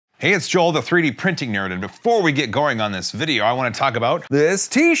Hey, it's Joel, the 3D printing nerd, and before we get going on this video, I want to talk about this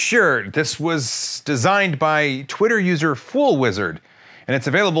t-shirt. This was designed by Twitter user Fool Wizard, and it's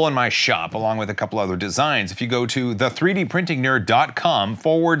available in my shop along with a couple other designs. If you go to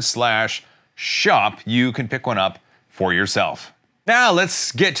the3dprintingnerd.com/shop, you can pick one up for yourself. Now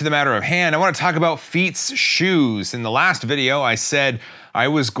let's get to the matter of hand. I want to talk about Feetz shoes. In the last video, I said I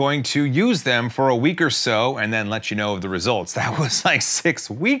was going to use them for a week or so and then let you know of the results. That was like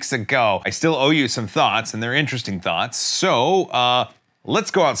 6 weeks ago. I still owe you some thoughts, and they're interesting thoughts. So let's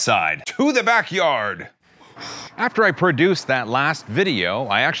go outside to the backyard. After I produced that last video,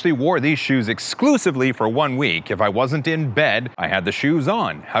 I actually wore these shoes exclusively for 1 week. If I wasn't in bed, I had the shoes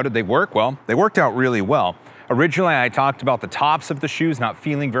on. How did they work? Well, they worked out really well. Originally, I talked about the tops of the shoes not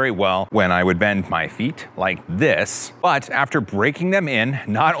feeling very well when I would bend my feet like this. But after breaking them in,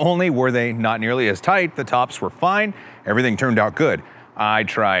 not only were they not nearly as tight, the tops were fine, everything turned out good. I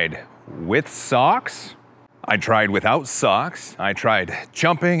tried with socks, I tried without socks, I tried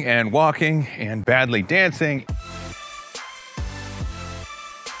jumping and walking and badly dancing.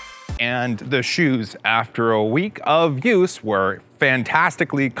 And the shoes, after a week of use, were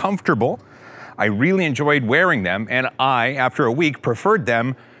fantastically comfortable. I really enjoyed wearing them, and I, after a week, preferred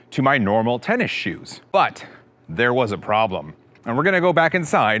them to my normal tennis shoes. But there was a problem, and we're gonna go back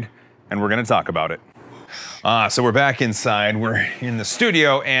inside and we're gonna talk about it. So we're back inside, we're in the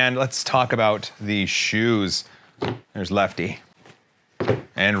studio, and let's talk about the shoes. There's lefty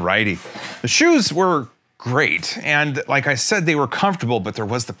and righty. The shoes were great, and like I said, they were comfortable, but there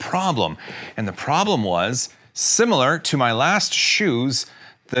was the problem. And the problem was, similar to my last shoes,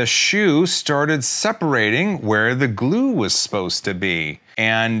 the shoe started separating where the glue was supposed to be.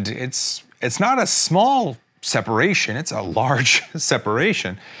 And it's not a small separation, it's a large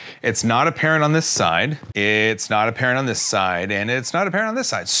separation. It's not apparent on this side, it's not apparent on this side, and it's not apparent on this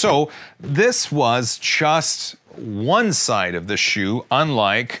side. So this was just one side of the shoe,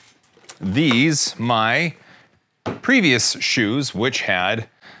 unlike these, my previous shoes, which had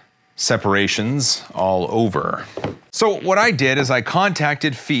separations all over. So what I did is I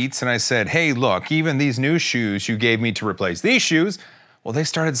contacted Feetz and I said, hey, look, even these new shoes you gave me to replace these shoes, well, they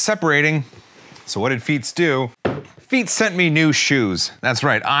started separating. So what did Feetz do? Feetz sent me new shoes. That's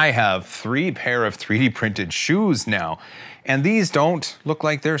right, I have 3 pair of 3D printed shoes now. And these don't look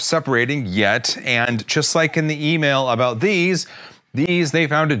like they're separating yet. And just like in the email about these, they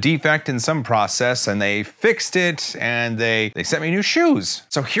found a defect in some process and they fixed it and they sent me new shoes.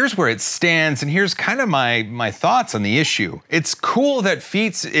 So here's where it stands, and here's kind of my thoughts on the issue. It's cool that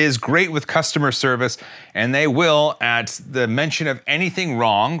Feetz is great with customer service, and they will, at the mention of anything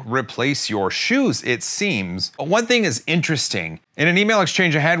wrong, replace your shoes, it seems. But one thing is interesting. In an email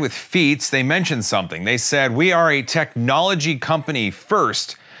exchange I had with Feetz, they mentioned something. They said, we are a technology company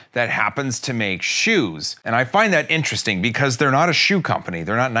first that happens to make shoes. And I find that interesting because they're not a shoe company.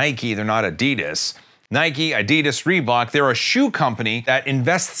 They're not Nike, they're not Adidas. Nike, Adidas, Reebok, they're a shoe company that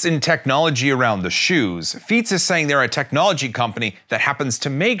invests in technology around the shoes. Feetz is saying they're a technology company that happens to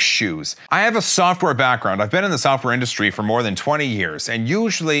make shoes. I have a software background. I've been in the software industry for more than 20 years. And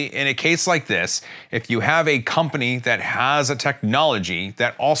usually in a case like this, if you have a company that has a technology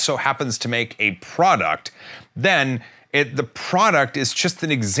that also happens to make a product, then the product is just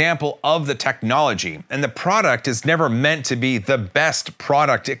an example of the technology, and the product is never meant to be the best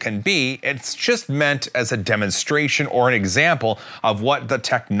product it can be. It's just meant as a demonstration or an example of what the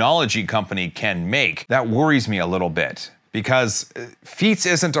technology company can make. That worries me a little bit, because Feetz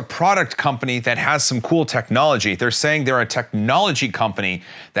isn't a product company that has some cool technology. They're saying they're a technology company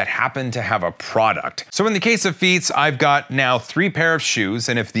that happen to have a product. So in the case of Feetz, I've got now 3 pair of shoes,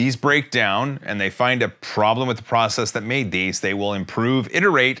 and if these break down and they find a problem with the process that made these, they will improve,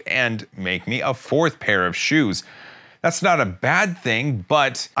 iterate, and make me a 4th pair of shoes. That's not a bad thing,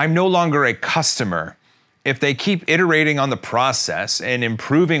 but I'm no longer a customer. If they keep iterating on the process and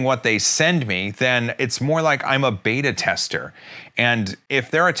improving what they send me, then it's more like I'm a beta tester. And if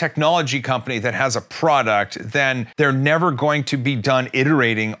they're a technology company that has a product, then they're never going to be done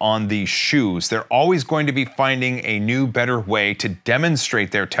iterating on these shoes. They're always going to be finding a new, better way to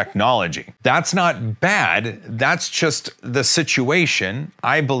demonstrate their technology. That's not bad. That's just the situation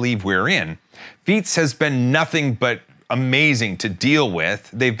I believe we're in. Feetz has been nothing but amazing to deal with.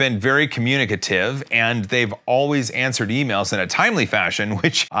 They've been very communicative, and they've always answered emails in a timely fashion,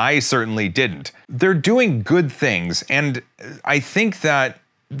 which I certainly didn't. They're doing good things, and I think that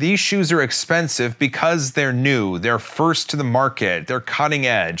these shoes are expensive because they're new, they're first to the market, they're cutting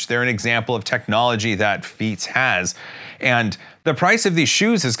edge, they're an example of technology that Feetz has. And the price of these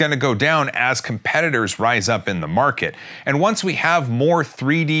shoes is going to go down as competitors rise up in the market. And once we have more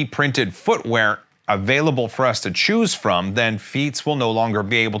 3D printed footwear available for us to choose from, then Feetz will no longer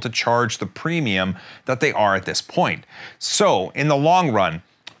be able to charge the premium that they are at this point. So, in the long run,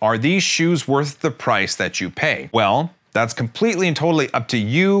 are these shoes worth the price that you pay? Well, that's completely and totally up to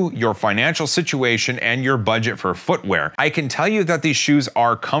you, your financial situation, and your budget for footwear. I can tell you that these shoes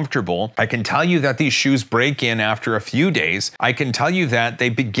are comfortable. I can tell you that these shoes break in after a few days. I can tell you that they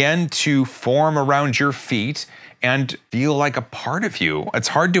begin to form around your feet and feel like a part of you. It's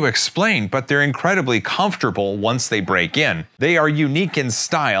hard to explain, but they're incredibly comfortable once they break in. They are unique in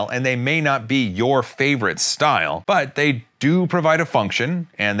style, and they may not be your favorite style, but they do provide a function,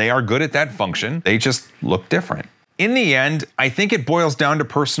 and they are good at that function. They just look different. In the end, I think it boils down to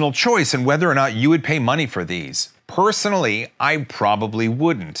personal choice and whether or not you would pay money for these. Personally, I probably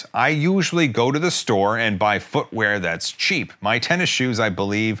wouldn't. I usually go to the store and buy footwear that's cheap. My tennis shoes, I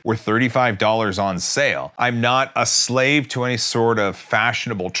believe, were $35 on sale. I'm not a slave to any sort of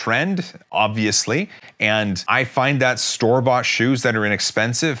fashionable trend, obviously, and I find that store-bought shoes that are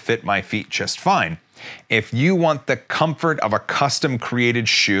inexpensive fit my feet just fine. If you want the comfort of a custom-created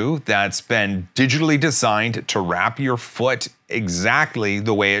shoe that's been digitally designed to wrap your foot exactly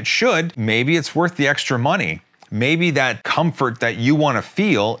the way it should, maybe it's worth the extra money. Maybe that comfort that you want to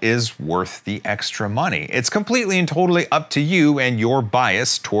feel is worth the extra money. It's completely and totally up to you and your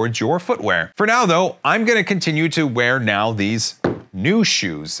bias towards your footwear. For now though, I'm going to continue to wear now these new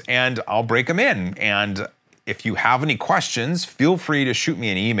shoes, and I'll break them in. And if you have any questions, feel free to shoot me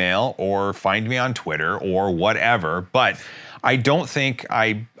an email or find me on Twitter or whatever. But I don't think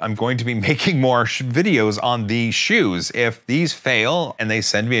I'm going to be making more videos on these shoes. If these fail and they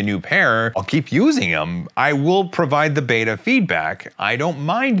send me a new pair, I'll keep using them. I will provide the beta feedback. I don't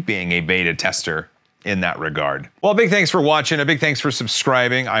mind being a beta tester in that regard. Well, big thanks for watching. A big thanks for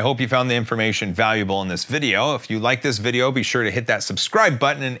subscribing. I hope you found the information valuable in this video. If you like this video, be sure to hit that subscribe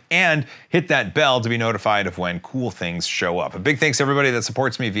button and hit that bell to be notified of when cool things show up. A big thanks to everybody that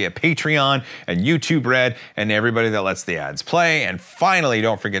supports me via Patreon and YouTube Red, and everybody that lets the ads play. And finally,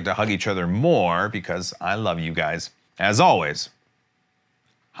 don't forget to hug each other more because I love you guys. As always,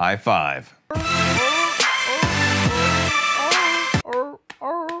 high five.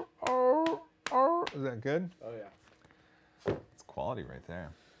 Is that good? Oh yeah. It's quality right there.